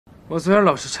我虽然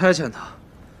老是差遣他，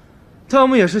但我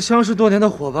们也是相识多年的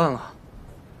伙伴了。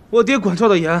我爹管教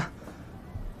的严，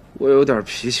我有点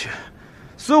脾气，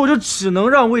所以我就只能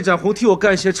让魏展宏替我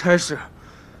干一些差事。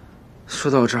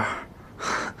说到这儿，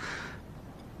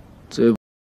对不？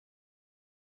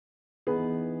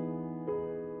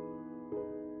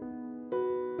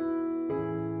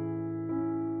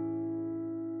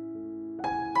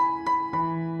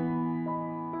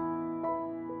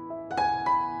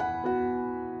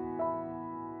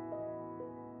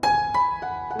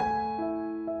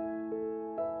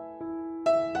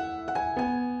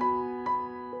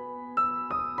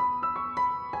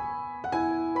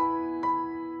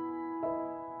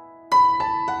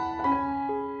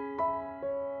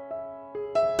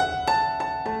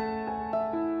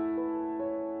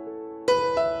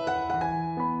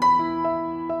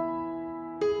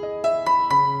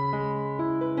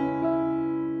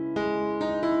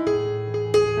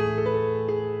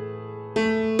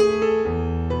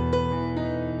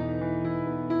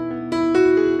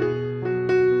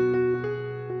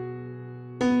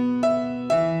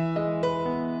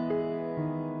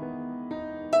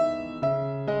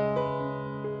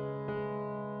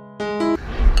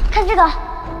 看这个，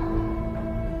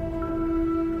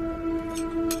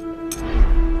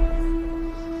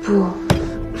不，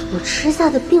我吃下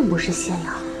的并不是仙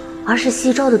药，而是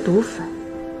西招的毒粉，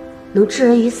能置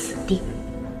人于死地。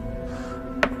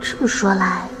这么说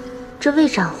来，这魏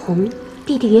展宏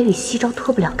弟弟也与西招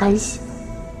脱不了干系。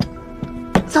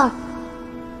糟了，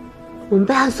我们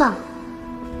备案算了。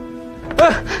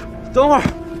哎，等会儿。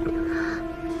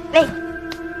喂，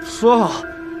说好，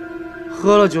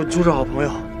喝了酒就是好朋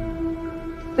友。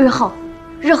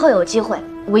 日后有机会，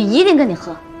我一定跟你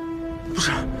喝。不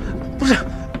是，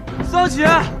桑姐，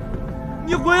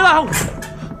你回来！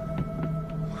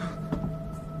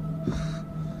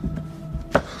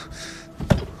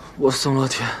我桑乐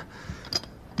天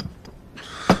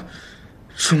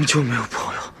终究没有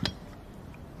朋友。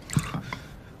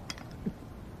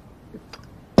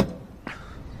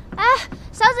哎，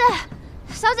小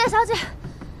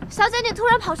姐，你突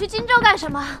然跑去荆州干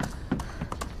什么？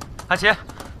阿奇。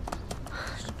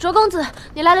 卓公子，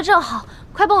你来的正好，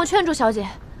快帮我劝住小姐。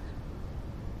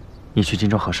你去荆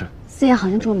州何事？四爷好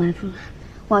像中了埋伏了，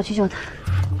我要去救他。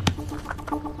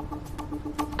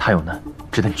他有难，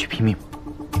值得你去拼命吗？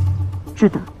知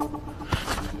道。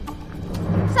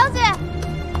小姐，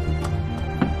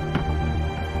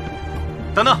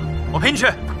等等，我陪你去。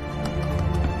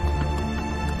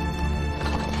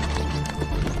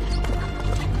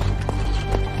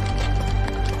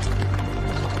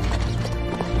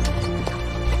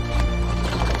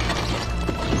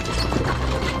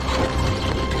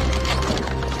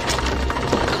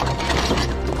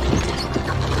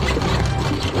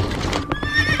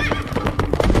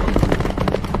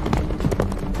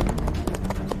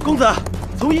公子，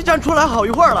从驿站出来好一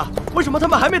会儿了，为什么他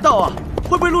们还没到啊？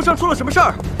会不会路上出了什么事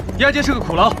儿？押解是个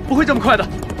苦劳，不会这么快的。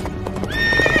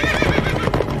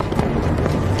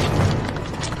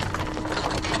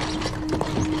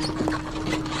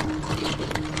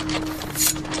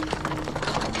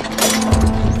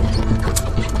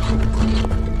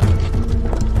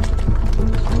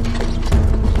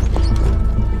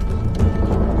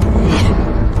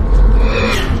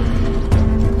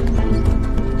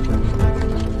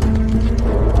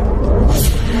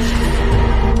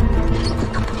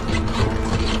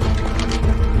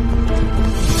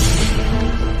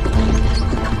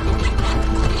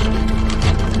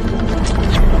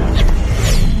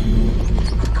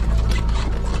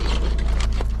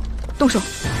动手！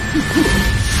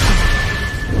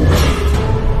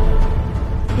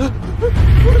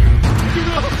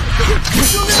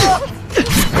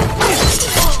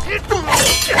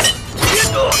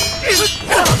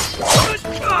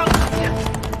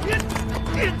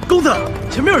公子，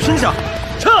前面有声响，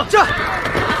撤！战！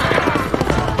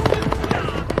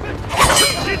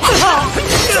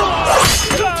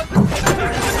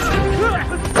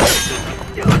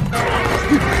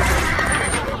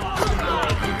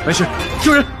没事，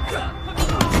救人！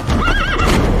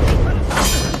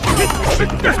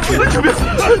救命！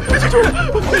别去救人！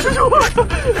别去救我！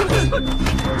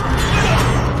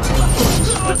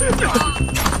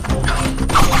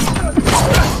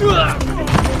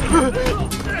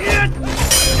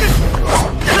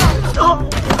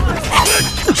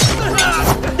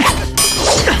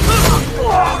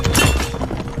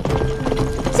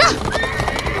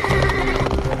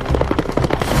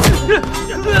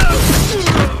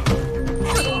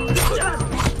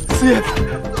四爷，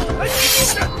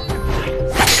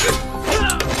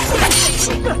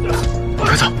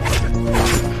快走！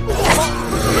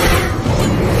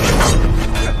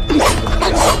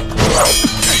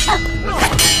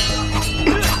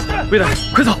魏大人，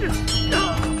快走！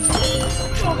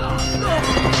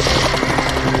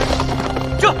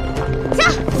这，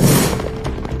驾！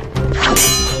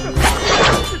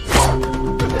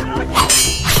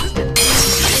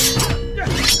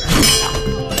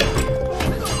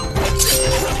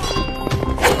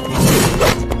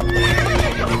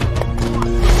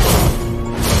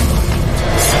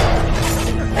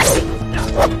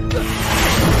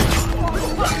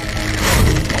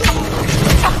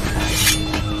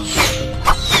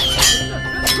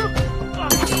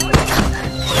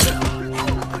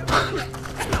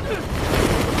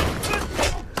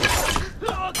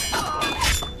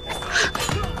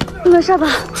你没事吧？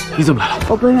你怎么来了？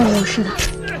我不会让你有事的。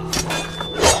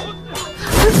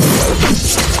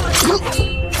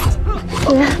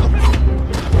思远，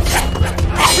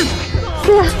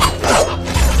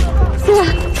思远，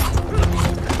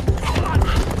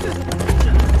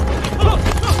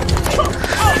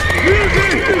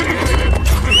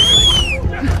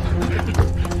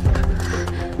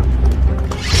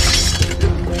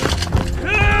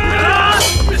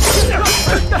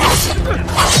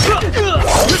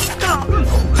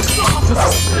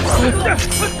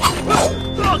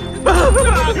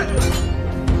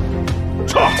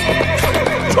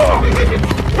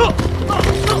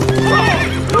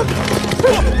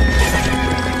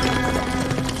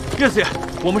叶四爷，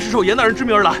我们是受严大人之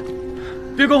命而来，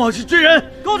别管我，去追人，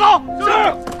跟我走。是。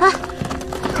哎，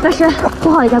大师，不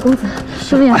好一家公子，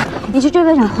师妹，你去追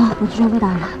魏长红，我去追魏大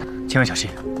人。千万小心。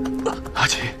阿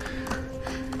奇，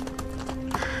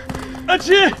阿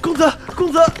奇，公子，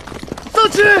公子，丧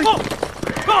气！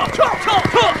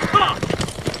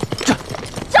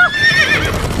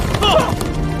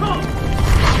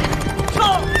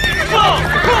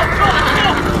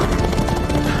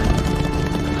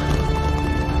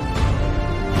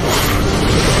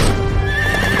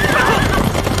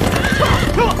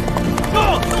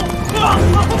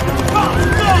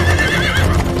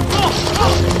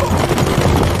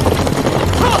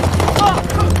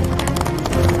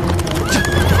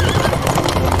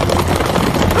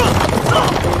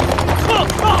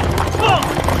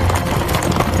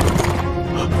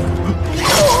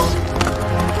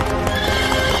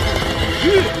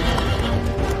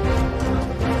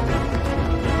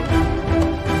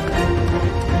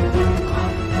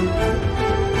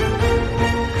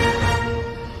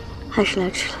还是来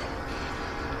迟了。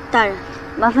大人，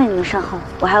麻烦你们善后，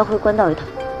我还要回官道一趟。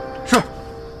是。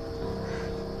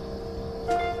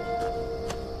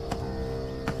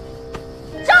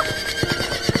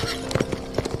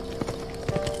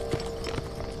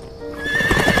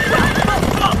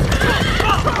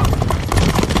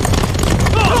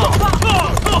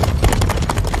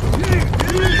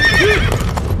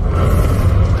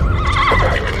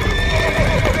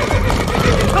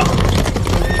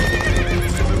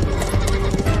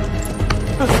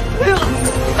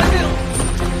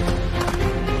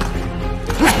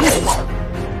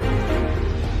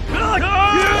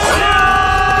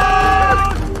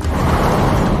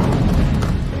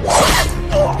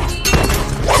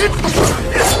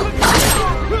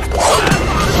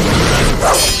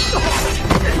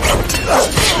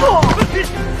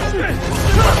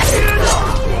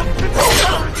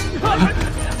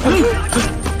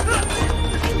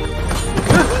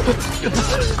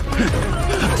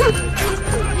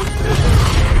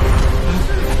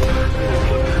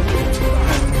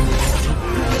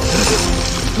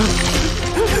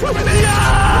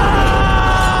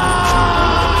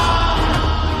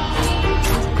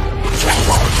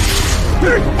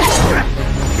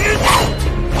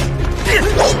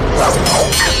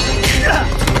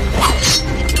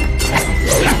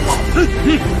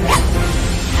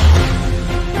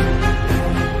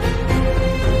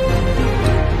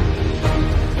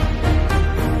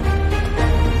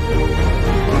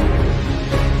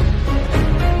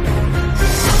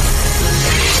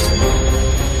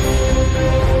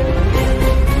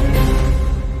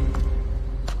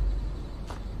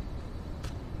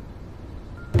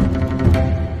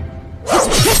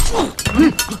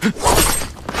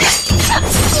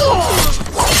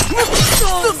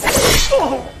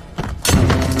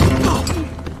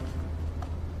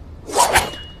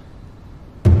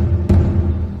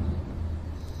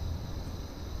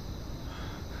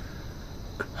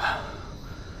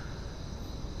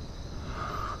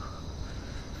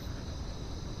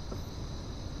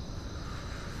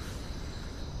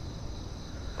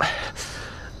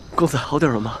公子好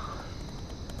点了吗？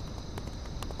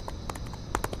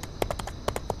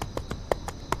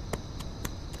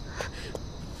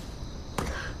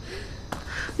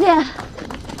烈，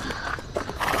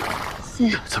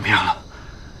烈，怎么样了？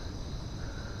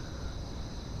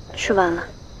吃完了。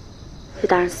李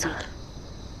大人死了。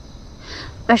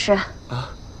二师，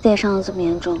爹爷伤得这么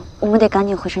严重，我们得赶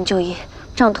紧回城就医，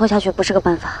这样拖下去不是个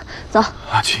办法。走。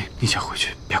阿青，你先回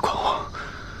去，别管我。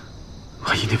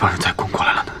万一那帮人再攻过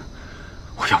来了呢？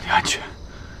我要你安全。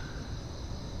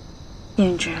叶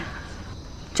云之，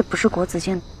这不是国子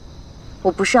监，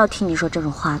我不是要听你说这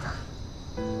种话的。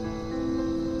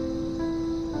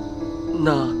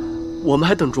那我们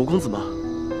还等卓公子吗？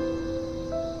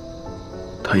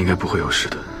他应该不会有事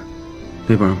的。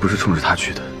那帮人不是冲着他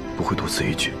去的，不会多此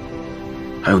一举。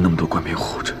还有那么多官兵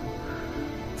护着。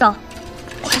走，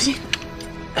小心。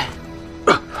来，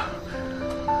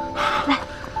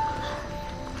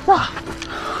走。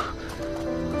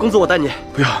公子，我带你。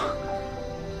不要，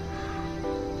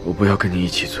我不要跟你一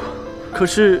起做。可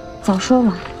是，早说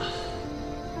嘛。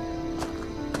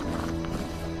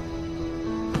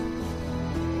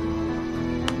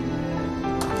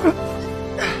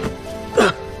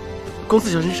公子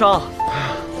小心伤啊！